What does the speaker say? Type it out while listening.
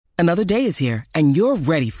Another day is here, and you're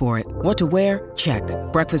ready for it. What to wear? Check.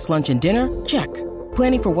 Breakfast, lunch, and dinner? Check.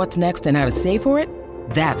 Planning for what's next and how to save for it?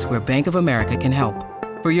 That's where Bank of America can help.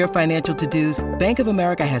 For your financial to-dos, Bank of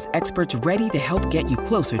America has experts ready to help get you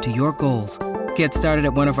closer to your goals. Get started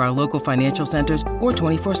at one of our local financial centers or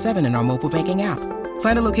 24/7 in our mobile banking app.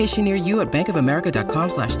 Find a location near you at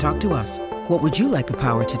bankofamerica.com/talktous. What would you like the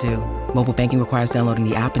power to do? Mobile banking requires downloading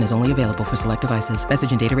the app and is only available for select devices.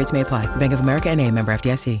 Message and data rates may apply. Bank of America N.A., member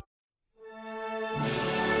FDIC.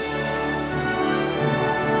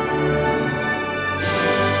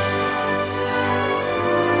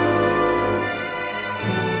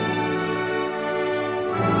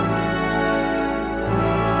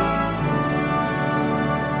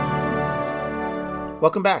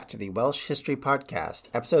 Welcome back to the Welsh History Podcast,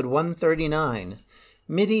 episode 139,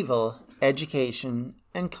 Medieval Education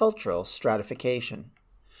and Cultural Stratification.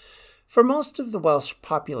 For most of the Welsh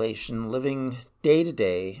population living day to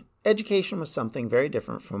day, education was something very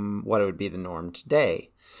different from what would be the norm today.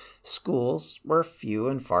 Schools were few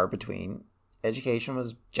and far between. Education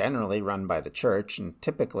was generally run by the church, and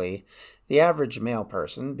typically the average male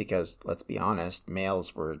person, because let's be honest,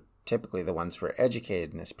 males were typically the ones who were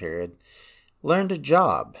educated in this period, learned a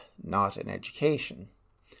job, not an education.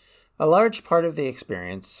 A large part of the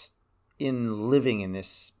experience in living in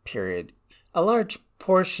this period, a large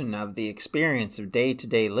portion of the experience of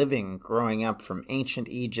day-to-day living growing up from ancient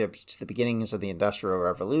Egypt to the beginnings of the Industrial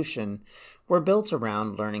Revolution were built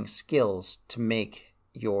around learning skills to make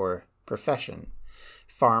your profession.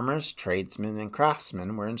 Farmers, tradesmen, and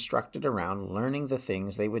craftsmen were instructed around learning the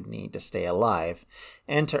things they would need to stay alive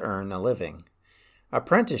and to earn a living.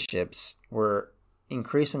 Apprenticeships were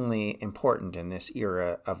increasingly important in this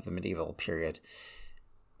era of the medieval period.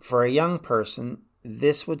 For a young person,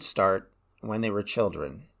 this would start when they were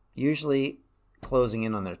children, usually closing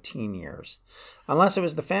in on their teen years. Unless it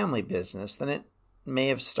was the family business, then it may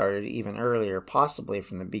have started even earlier, possibly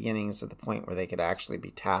from the beginnings of the point where they could actually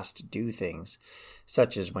be tasked to do things,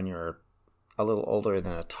 such as when you're a little older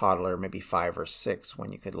than a toddler, maybe 5 or 6,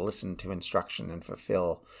 when you could listen to instruction and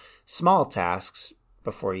fulfill small tasks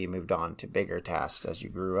before you moved on to bigger tasks as you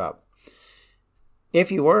grew up.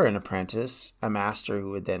 If you were an apprentice, a master who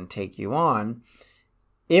would then take you on,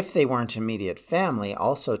 if they weren't immediate family,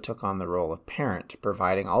 also took on the role of parent,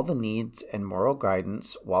 providing all the needs and moral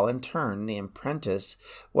guidance, while in turn the apprentice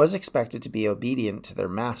was expected to be obedient to their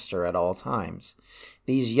master at all times.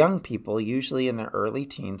 These young people, usually in their early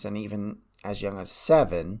teens and even as young as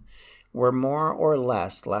 7, were more or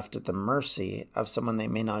less left at the mercy of someone they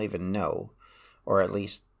may not even know, or at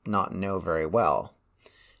least not know very well.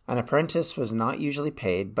 An apprentice was not usually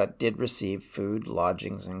paid, but did receive food,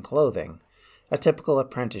 lodgings, and clothing. A typical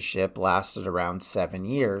apprenticeship lasted around 7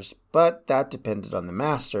 years, but that depended on the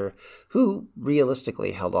master, who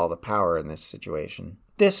realistically held all the power in this situation.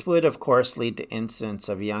 This would, of course, lead to incidents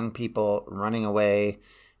of young people running away,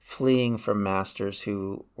 fleeing from masters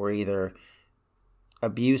who were either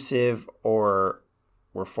abusive or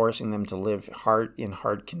were forcing them to live in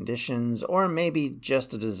hard conditions, or maybe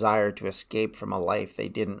just a desire to escape from a life they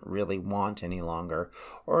didn't really want any longer,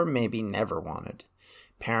 or maybe never wanted.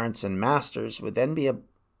 Parents and masters would then be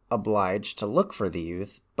obliged to look for the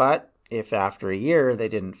youth, but if after a year they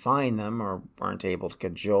didn't find them or weren't able to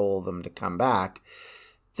cajole them to come back,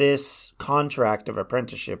 this contract of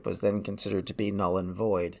apprenticeship was then considered to be null and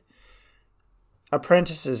void.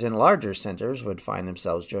 Apprentices in larger centers would find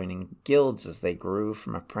themselves joining guilds as they grew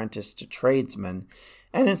from apprentice to tradesman,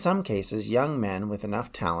 and in some cases, young men with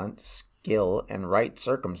enough talent, skill, and right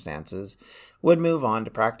circumstances would move on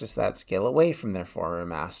to practice that skill away from their former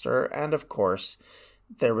master, and of course,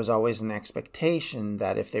 there was always an expectation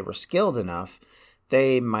that if they were skilled enough,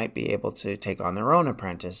 they might be able to take on their own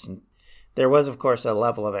apprentice. And there was, of course, a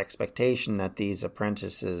level of expectation that these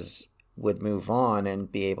apprentices would move on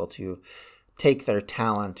and be able to take their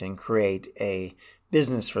talent and create a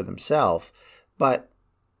business for themselves. But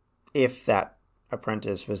if that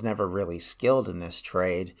apprentice was never really skilled in this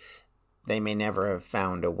trade, they may never have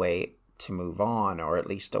found a way to move on, or at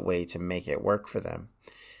least a way to make it work for them.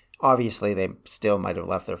 Obviously, they still might have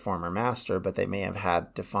left their former master, but they may have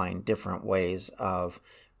had to find different ways of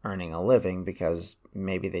earning a living because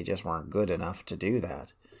maybe they just weren't good enough to do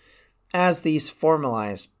that. As these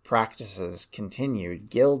formalized practices continued,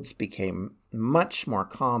 guilds became much more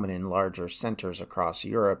common in larger centers across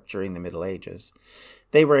Europe during the Middle Ages.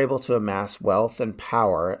 They were able to amass wealth and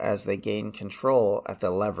power as they gained control at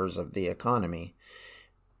the levers of the economy.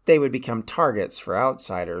 They would become targets for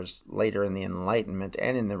outsiders later in the Enlightenment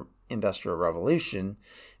and in the Industrial Revolution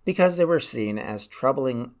because they were seen as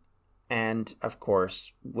troubling and, of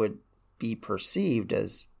course, would be perceived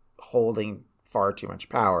as holding far too much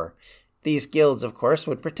power. These guilds, of course,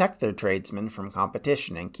 would protect their tradesmen from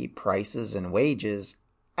competition and keep prices and wages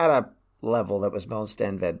at a level that was most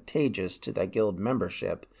advantageous to the guild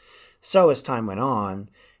membership. So as time went on,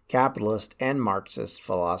 capitalist and Marxist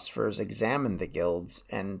philosophers examined the guilds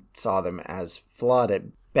and saw them as flawed at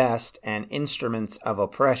best and instruments of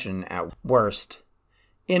oppression at worst.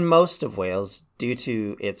 In most of Wales, due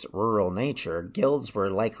to its rural nature, guilds were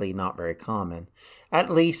likely not very common,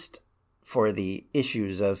 at least for the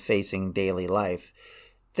issues of facing daily life.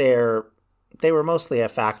 They were mostly a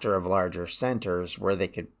factor of larger centers where they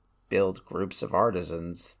could build groups of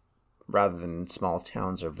artisans rather than small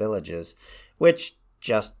towns or villages, which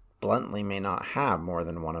just bluntly may not have more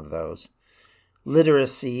than one of those.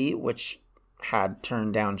 Literacy, which had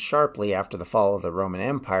turned down sharply after the fall of the Roman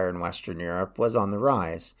Empire in Western Europe, was on the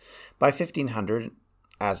rise. By 1500,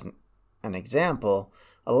 as an example,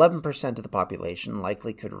 11% of the population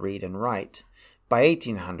likely could read and write. By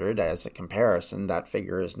 1800, as a comparison, that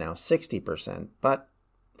figure is now 60%, but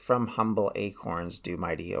from humble acorns do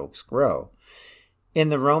mighty oaks grow. In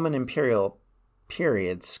the Roman imperial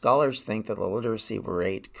period, scholars think that the literacy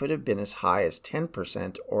rate could have been as high as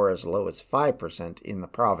 10% or as low as 5% in the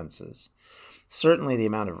provinces. Certainly the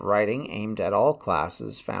amount of writing aimed at all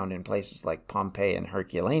classes found in places like Pompeii and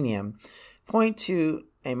Herculaneum point to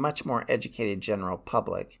a much more educated general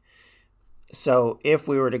public. So if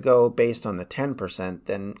we were to go based on the 10%,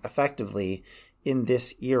 then effectively in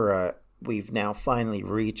this era, we've now finally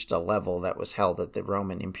reached a level that was held at the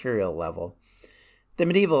Roman imperial level. The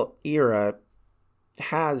medieval era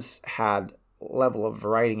has had level of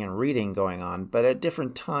writing and reading going on, but at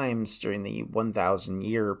different times during the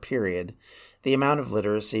 1,000-year period, the amount of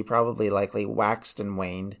literacy probably likely waxed and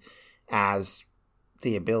waned as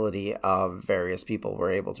the ability of various people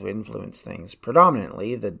were able to influence things.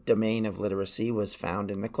 Predominantly, the domain of literacy was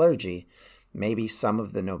found in the clergy, maybe some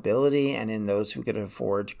of the nobility, and in those who could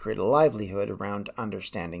afford to create a livelihood around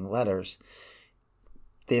understanding letters.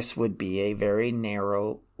 This would be a very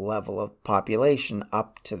narrow level of population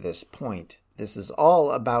up to this point. This is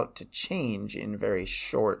all about to change in very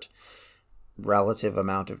short relative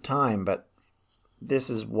amount of time, but this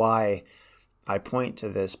is why I point to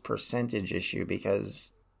this percentage issue,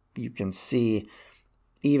 because you can see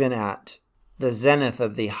even at the zenith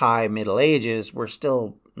of the high Middle Ages, we're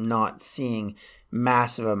still not seeing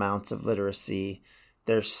massive amounts of literacy.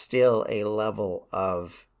 There's still a level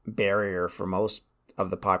of barrier for most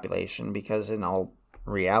of the population because in all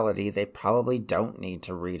reality, they probably don't need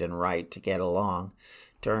to read and write to get along,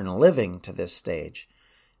 to earn a living to this stage.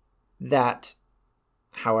 That,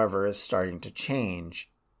 however, is starting to change.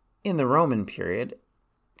 In the Roman period,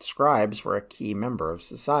 scribes were a key member of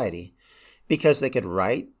society. Because they could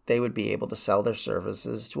write, they would be able to sell their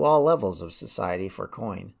services to all levels of society for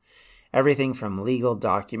coin. Everything from legal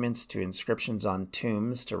documents to inscriptions on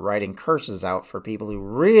tombs to writing curses out for people who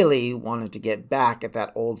really wanted to get back at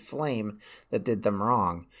that old flame that did them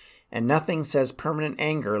wrong. And nothing says permanent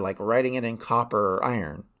anger like writing it in copper or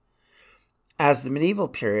iron. As the medieval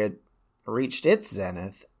period reached its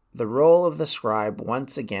zenith, the role of the scribe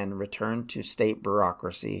once again returned to state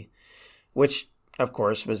bureaucracy, which, of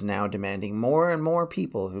course, was now demanding more and more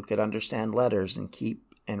people who could understand letters and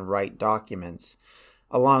keep and write documents.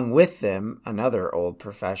 Along with them, another old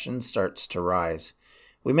profession starts to rise.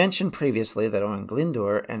 We mentioned previously that Owen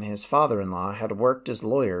Glyndwr and his father-in-law had worked as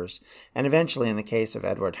lawyers, and eventually, in the case of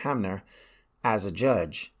Edward Hamner, as a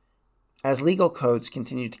judge. As legal codes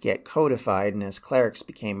continued to get codified and as clerics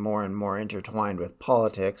became more and more intertwined with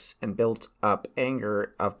politics and built up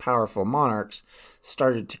anger of powerful monarchs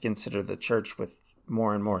started to consider the church with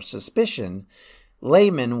more and more suspicion,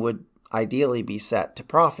 laymen would ideally be set to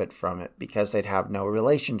profit from it because they'd have no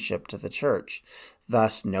relationship to the church,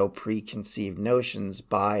 thus no preconceived notions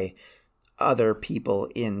by other people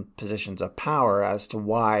in positions of power as to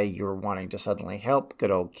why you're wanting to suddenly help good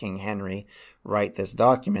old King Henry write this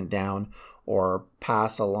document down or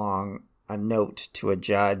pass along a note to a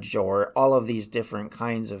judge or all of these different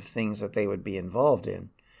kinds of things that they would be involved in.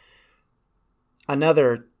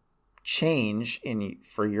 Another change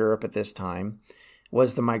for Europe at this time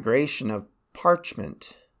was the migration of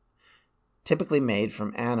parchment, typically made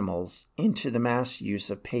from animals, into the mass use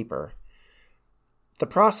of paper. The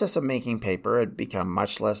process of making paper had become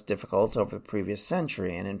much less difficult over the previous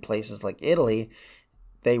century, and in places like Italy,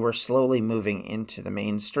 they were slowly moving into the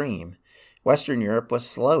mainstream. Western Europe was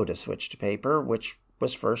slow to switch to paper, which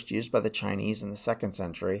was first used by the Chinese in the 2nd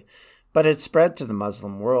century, but it spread to the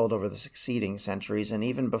Muslim world over the succeeding centuries, and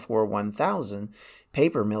even before 1000,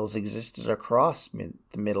 paper mills existed across the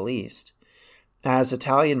Middle East. As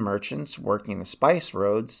Italian merchants working the spice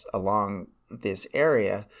roads along this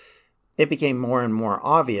area, it became more and more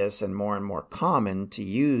obvious and more common to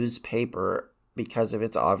use paper because of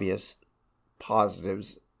its obvious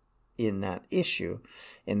positives in that issue,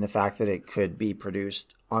 in the fact that it could be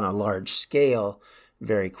produced on a large scale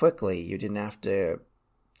very quickly. You didn't have to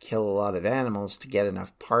kill a lot of animals to get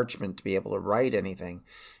enough parchment to be able to write anything.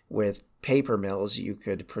 With paper mills, you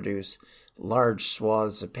could produce large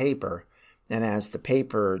swaths of paper. And as the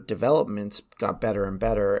paper developments got better and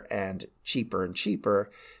better and cheaper,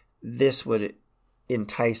 this would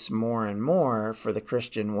entice more and more for the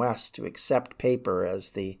Christian West to accept paper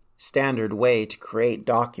as the standard way to create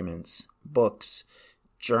documents, books,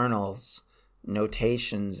 journals,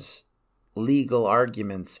 notations, legal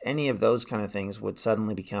arguments. Any of those kind of things would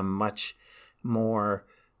suddenly become much more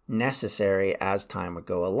necessary as time would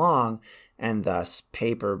go along, and thus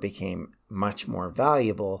paper became much more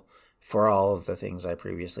valuable for all of the things I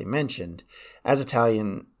previously mentioned. As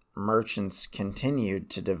Italian merchants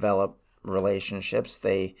continued to develop relationships,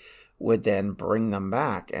 they would then bring them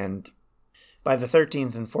back. And by the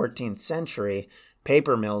 13th and 14th century,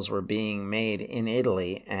 paper mills were being made in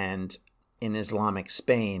Italy and in Islamic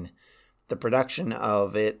Spain. The production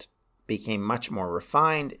of it became much more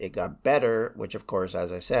refined. It got better, which of course,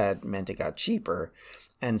 as I said, meant it got cheaper.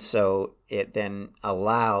 And so it then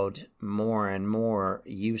allowed more and more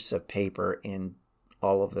use of paper in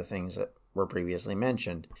all of the things that were previously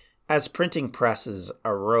mentioned. As printing presses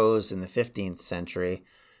arose in the 15th century,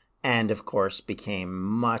 and of course became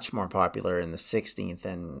much more popular in the 16th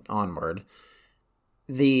and onward,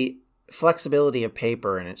 the flexibility of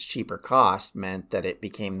paper and its cheaper cost meant that it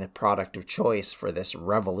became the product of choice for this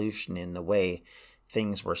revolution in the way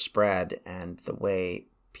things were spread and the way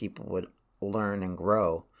people would learn and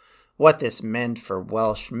grow. What this meant for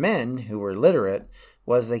Welsh men who were literate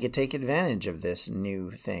was they could take advantage of this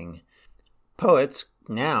new thing. Poets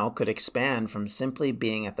now could expand from simply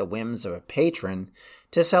being at the whims of a patron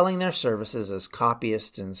to selling their services as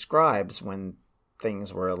copyists and scribes when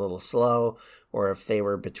things were a little slow or if they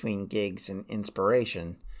were between gigs and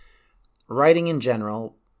inspiration. Writing in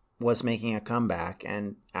general was making a comeback,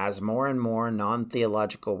 and as more and more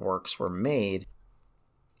non-theological works were made,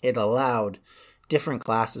 it allowed different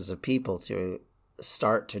classes of people to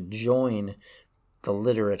start to join the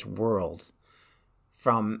literate world.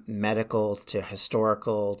 From medical to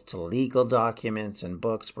historical to legal documents and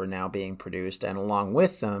books were now being produced, and along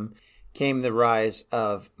with them came the rise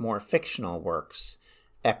of more fictional works,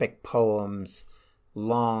 epic poems,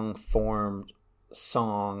 long-form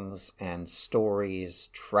songs and stories,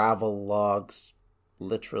 travel logs,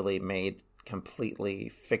 literally made completely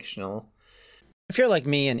fictional. If you're like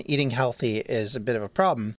me and eating healthy is a bit of a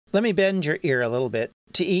problem, let me bend your ear a little bit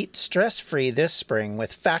to eat stress-free this spring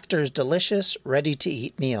with Factor's delicious,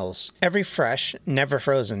 ready-to-eat meals. Every fresh,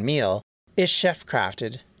 never-frozen meal is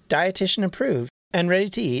chef-crafted, dietitian-approved, and ready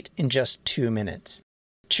to eat in just 2 minutes.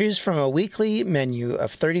 Choose from a weekly menu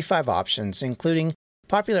of 35 options, including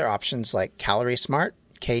popular options like Calorie Smart,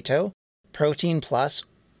 Keto, Protein Plus,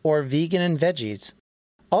 or Vegan and Veggies.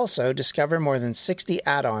 Also, discover more than 60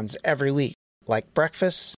 add-ons every week, like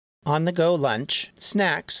breakfast, on-the-go lunch,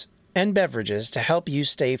 snacks, and beverages to help you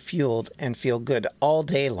stay fueled and feel good all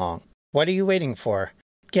day long. What are you waiting for?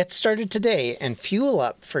 Get started today and fuel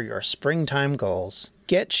up for your springtime goals.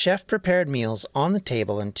 Get chef-prepared meals on the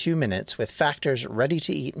table in 2 minutes with Factor's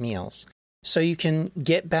ready-to-eat meals, so you can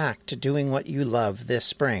get back to doing what you love this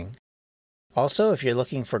spring. Also, if you're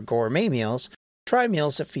looking for gourmet meals, try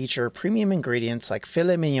meals that feature premium ingredients like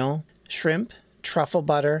filet mignon, shrimp, truffle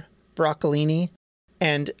butter, broccolini,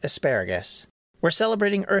 and asparagus. We're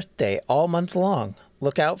celebrating Earth Day all month long.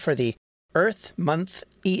 Look out for the Earth Month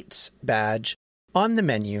Eats badge on the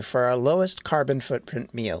menu for our lowest carbon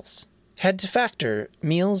footprint meals. Head to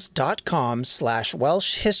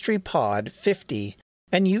factormeals.com/WelshHistoryPod50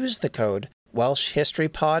 and use the code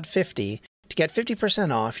WelshHistoryPod50 to get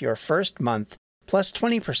 50% off your first month plus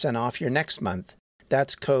 20% off your next month.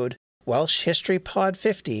 That's code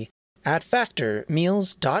WelshHistoryPod50 at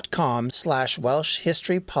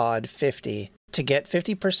factormeals.com/WelshHistoryPod50 to get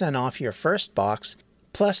 50% off your first box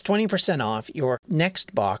plus 20% off your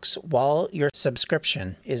next box while your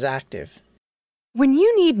subscription is active. When you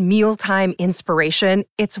need mealtime inspiration,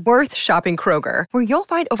 it's worth shopping Kroger, where you'll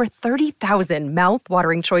find over 30,000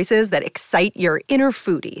 mouth-watering choices that excite your inner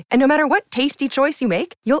foodie. And no matter what tasty choice you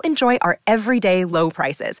make, you'll enjoy our everyday low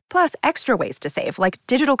prices, plus extra ways to save, like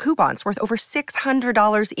digital coupons worth over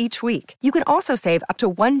 $600 each week. You can also save up to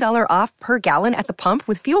 $1 off per gallon at the pump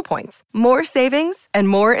with fuel points. More savings and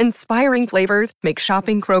more inspiring flavors make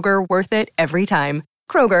shopping Kroger worth it every time.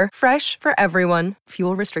 Kroger, fresh for everyone.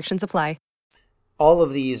 Fuel restrictions apply. All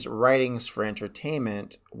of these writings for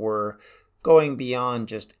entertainment were going beyond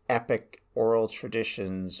just epic oral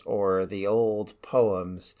traditions or the old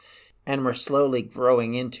poems, and were slowly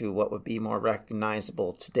growing into what would be more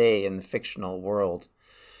recognizable today in the fictional world.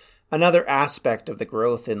 Another aspect of the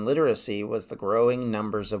growth in literacy was the growing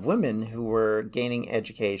numbers of women who were gaining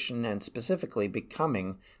education and specifically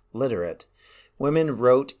becoming literate. Women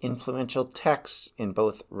wrote influential texts in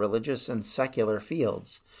both religious and secular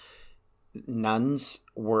fields. Nuns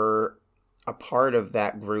were a part of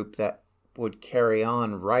that group that would carry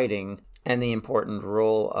on writing and the important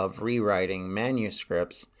role of rewriting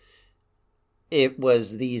manuscripts. It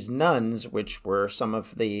was these nuns, which were some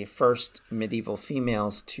of the first medieval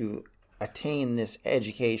females to attain this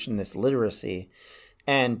education, this literacy,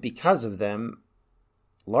 and because of them,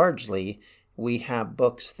 largely, we have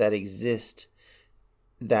books that exist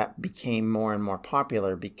that became more and more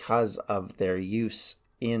popular because of their use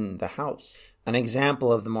in the house. An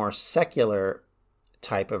example of the more secular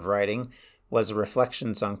type of writing was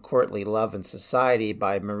Reflections on Courtly Love and Society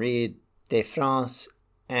by Marie de France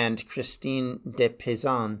and Christine de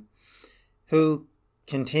Pizan, who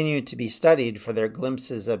continued to be studied for their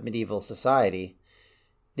glimpses of medieval society.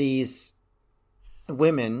 These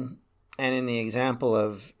women, and in the example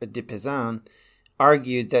of de Pizan,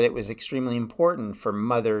 argued that it was extremely important for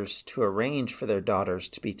mothers to arrange for their daughters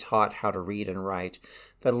to be taught how to read and write,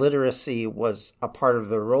 that literacy was a part of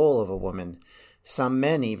the role of a woman. Some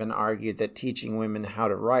men even argued that teaching women how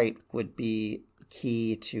to write would be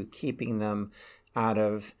key to keeping them out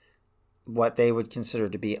of what they would consider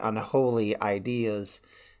to be unholy ideas,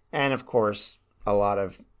 and of course a lot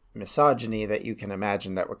of misogyny that you can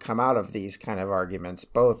imagine that would come out of these kind of arguments,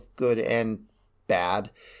 both good and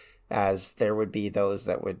bad, as there would be those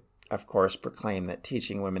that would of course proclaim that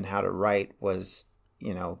teaching women how to write was,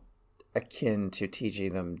 akin to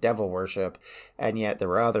teaching them devil worship, and yet there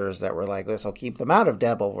were others that were like, this will keep them out of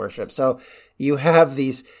devil worship. So you have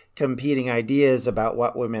these competing ideas about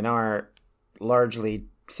what women are, largely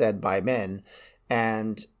said by men,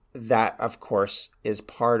 and that, of course, is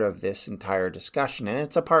part of this entire discussion, and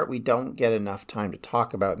it's a part we don't get enough time to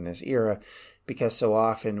talk about in this era, because so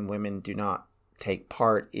often women do not take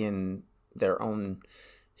part in their own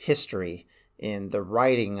history, in the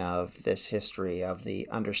writing of this history, of the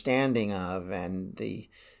understanding of, and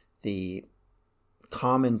the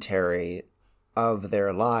commentary of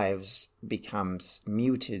their lives becomes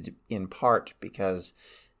muted in part because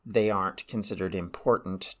they aren't considered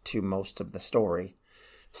important to most of the story.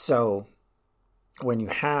 So when you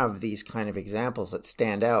have these kind of examples that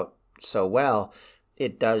stand out so well,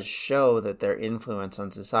 it does show that their influence on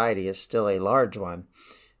society is still a large one.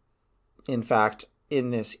 In fact, in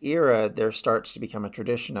this era, there starts to become a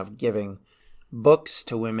tradition of giving books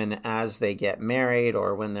to women as they get married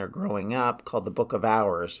or when they're growing up, called the Book of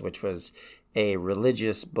Hours, which was a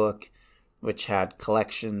religious book which had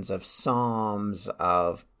collections of psalms,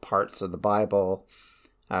 of parts of the Bible,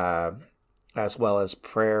 as well as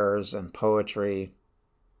prayers and poetry,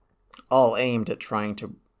 all aimed at trying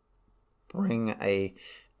to bring a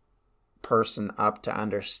person up to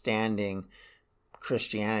understanding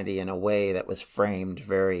Christianity in a way that was framed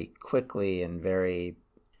very quickly and very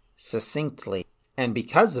succinctly. And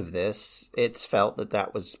because of this, it's felt that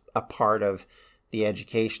that was a part of the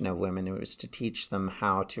education of women. It was to teach them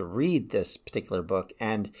how to read this particular book.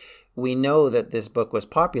 And we know that this book was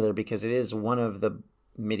popular because it is one of the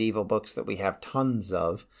medieval books that we have tons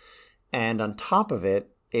of. And on top of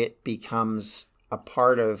it, it becomes a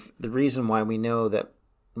part of the reason why we know that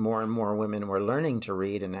more and more women were learning to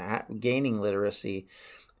read and gaining literacy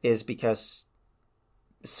is because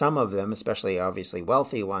some of them, especially obviously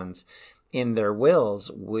wealthy ones, in their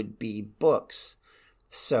wills would be books.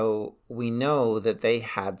 So we know that they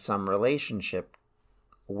had some relationship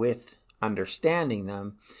with understanding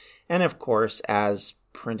them. And of course, as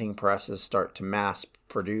printing presses start to mass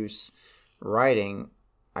produce writing,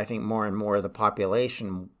 I think more and more of the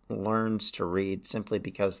population learns to read simply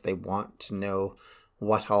because they want to know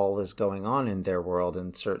what all is going on in their world,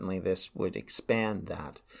 and certainly this would expand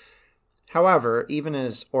that. However, even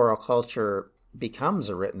as oral culture becomes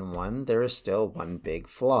a written one, there is still one big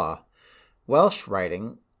flaw. Welsh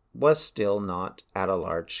writing was still not at a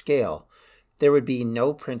large scale. There would be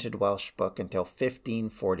no printed Welsh book until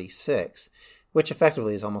 1546, which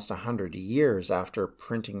effectively is almost 100 years after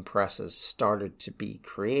printing presses started to be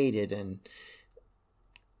created and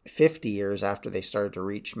 50 years after they started to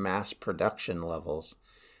reach mass production levels.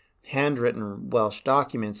 Handwritten Welsh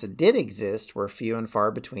documents that did exist were few and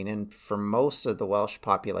far between, and for most of the Welsh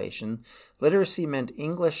population, literacy meant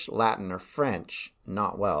English, Latin, or French,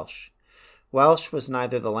 not Welsh. Welsh was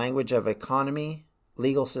neither the language of economy,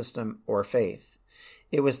 legal system, or faith.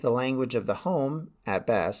 It was the language of the home, at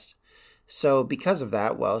best, so because of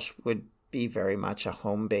that, Welsh would be very much a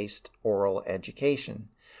home-based oral education.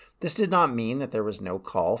 This did not mean that there was no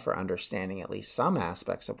call for understanding at least some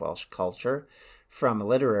aspects of Welsh culture. From a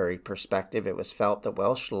literary perspective, it was felt that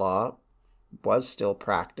Welsh law was still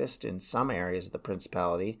practiced in some areas of the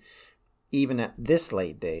Principality, even at this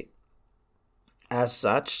late date. As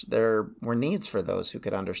such, there were needs for those who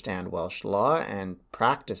could understand Welsh law and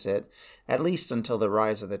practice it, at least until the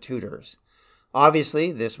rise of the Tudors.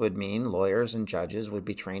 Obviously, this would mean lawyers and judges would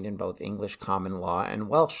be trained in both English common law and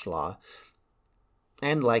Welsh law,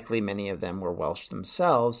 and likely many of them were Welsh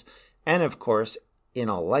themselves, and of course, in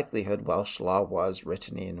all likelihood, Welsh law was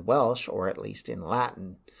written in Welsh, or at least in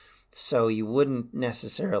Latin, so you wouldn't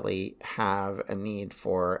necessarily have a need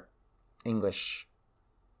for English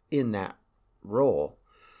in that role.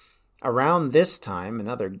 Around this time,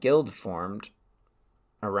 another guild formed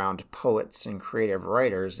around poets and creative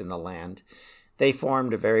writers in the land. They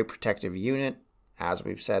formed a very protective unit, as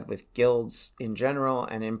we've said, with guilds in general,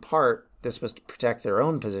 and in part, this was to protect their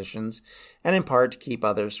own positions, and in part to keep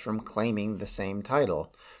others from claiming the same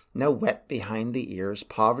title. No wet behind the ears,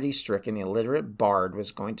 poverty-stricken, illiterate bard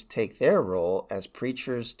was going to take their role as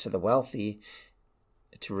preachers to the wealthy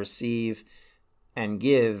to receive and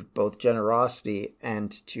give both generosity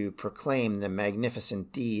and to proclaim the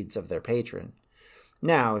magnificent deeds of their patron.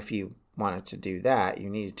 Now, if you wanted to do that, you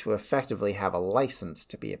needed to effectively have a license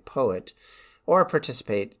to be a poet or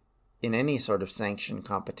participate in any sort of sanctioned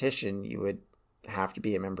competition. You would have to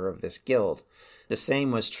be a member of this guild. The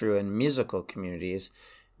same was true in musical communities,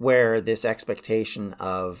 where this expectation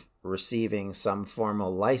of receiving some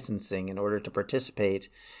formal licensing in order to participate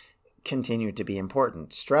continued to be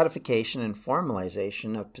important. Stratification and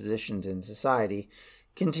formalization of positions in society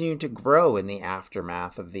continued to grow in the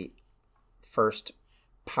aftermath of the first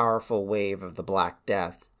powerful wave of the Black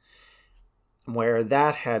Death, where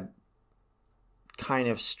that had kind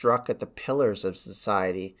of struck at the pillars of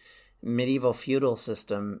society. Medieval feudal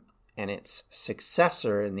system and its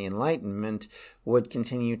successor in the Enlightenment would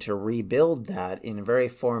continue to rebuild that in a very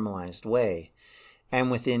formalized way.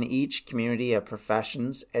 And within each community of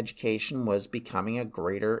professions, education was becoming a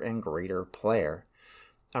greater and greater player.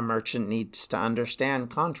 A merchant needs to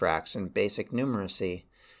understand contracts and basic numeracy.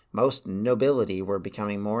 Most nobility were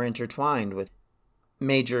becoming more intertwined with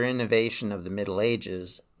major innovation of the Middle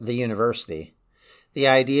Ages, the university. The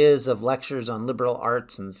ideas of lectures on liberal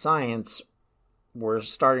arts and science were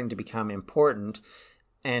starting to become important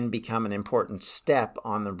and become an important step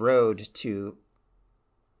on the road to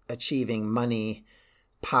achieving money,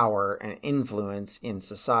 power, and influence in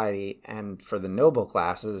society. And for the noble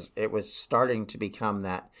classes, it was starting to become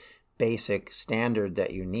that basic standard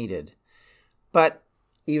that you needed. But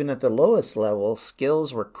even at the lowest level,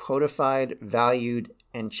 skills were codified, valued,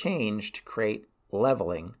 and changed to create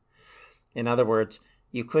leveling. In other words,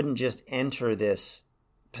 you couldn't just enter this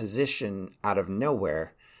position out of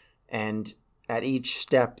nowhere, and at each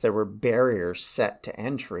step there were barriers set to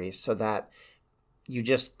entry so that you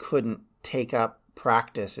just couldn't take up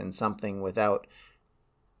practice in something without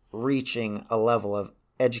reaching a level of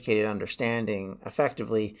educated understanding.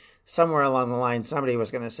 Effectively, somewhere along the line, somebody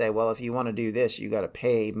was going to say, well, if you want to do this, you got to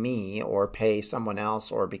pay me or pay someone else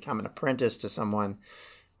or become an apprentice to someone.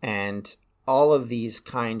 And all of these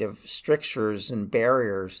kind of strictures and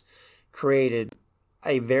barriers created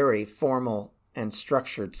a very formal and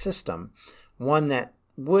structured system, one that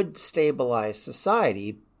would stabilize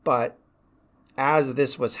society. But as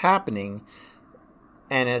this was happening,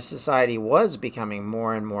 and as society was becoming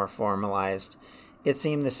more and more formalized, it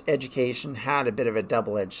seemed this education had a bit of a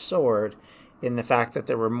double-edged sword in the fact that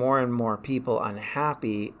there were more and more people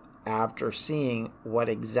unhappy after seeing what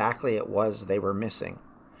exactly it was they were missing.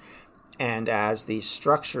 And as these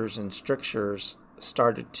structures and strictures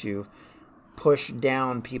started to push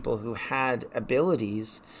down people who had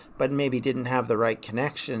abilities but maybe didn't have the right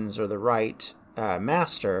connections or the right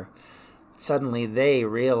master, suddenly they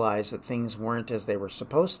realized that things weren't as they were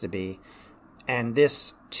supposed to be. And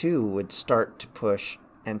this, too, would start to push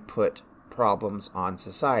and put problems on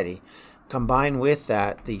society. Combine with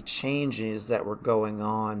that the changes that were going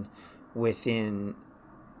on within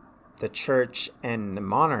the church and the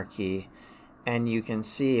monarchy, and you can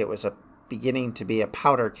see it was beginning to be a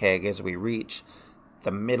powder keg as we reach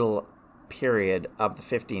the middle period of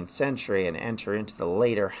the 15th century and enter into the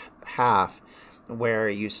later half, where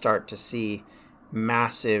you start to see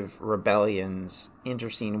massive rebellions,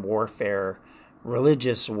 internecine warfare,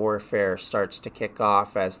 religious warfare starts to kick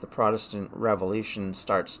off as the Protestant Revolution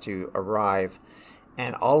starts to arrive.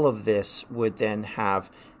 And all of this would then have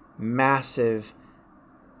massive,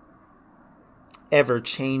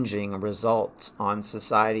 ever-changing results on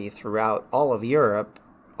society throughout all of Europe,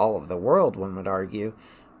 all of the world, one would argue,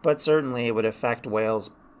 but certainly it would affect Wales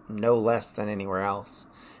no less than anywhere else.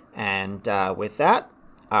 And with that,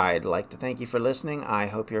 I'd like to thank you for listening. I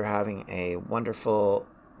hope you're having a wonderful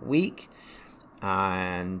week.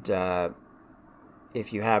 And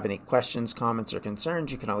if you have any questions, comments, or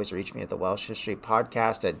concerns, you can always reach me at the Welsh History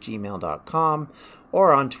Podcast at gmail.com,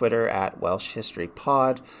 or on Twitter at Welsh History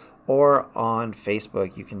Pod, or on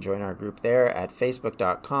Facebook. You can join our group there at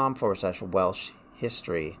facebook.com/Welsh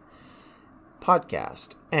History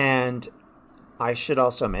Podcast. And I should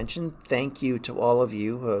also mention thank you to all of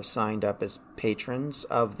you who have signed up as patrons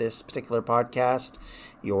of this particular podcast.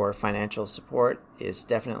 Your financial support is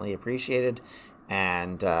definitely appreciated,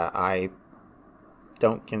 and I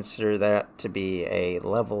don't consider that to be a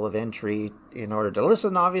level of entry in order to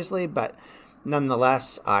listen, obviously, but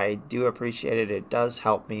nonetheless, I do appreciate it. It does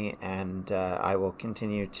help me, and I will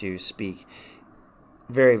continue to speak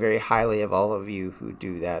very, very highly of all of you who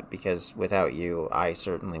do that, because without you, I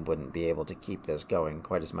certainly wouldn't be able to keep this going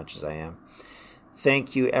quite as much as I am.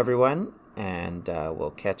 Thank you, everyone, and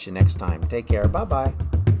we'll catch you next time. Take care. Bye-bye.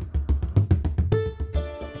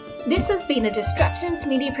 This has been a Distractions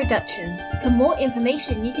Media production. For more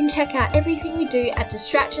information, you can check out everything we do at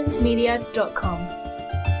distractionsmedia.com.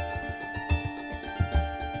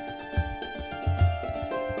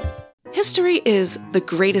 History is the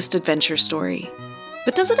greatest adventure story.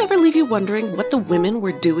 But does it ever leave you wondering what the women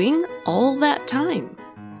were doing all that time?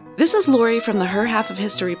 This is Lori from the Her Half of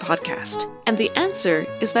History podcast, and the answer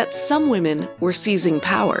is that some women were seizing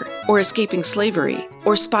power, or escaping slavery,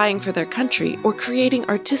 or spying for their country, or creating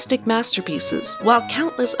artistic masterpieces, while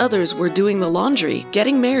countless others were doing the laundry,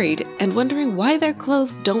 getting married, and wondering why their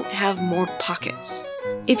clothes don't have more pockets.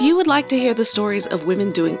 If you would like to hear the stories of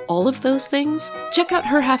women doing all of those things, check out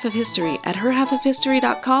Her Half of History at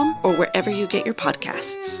herhalfofhistory.com or wherever you get your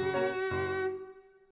podcasts.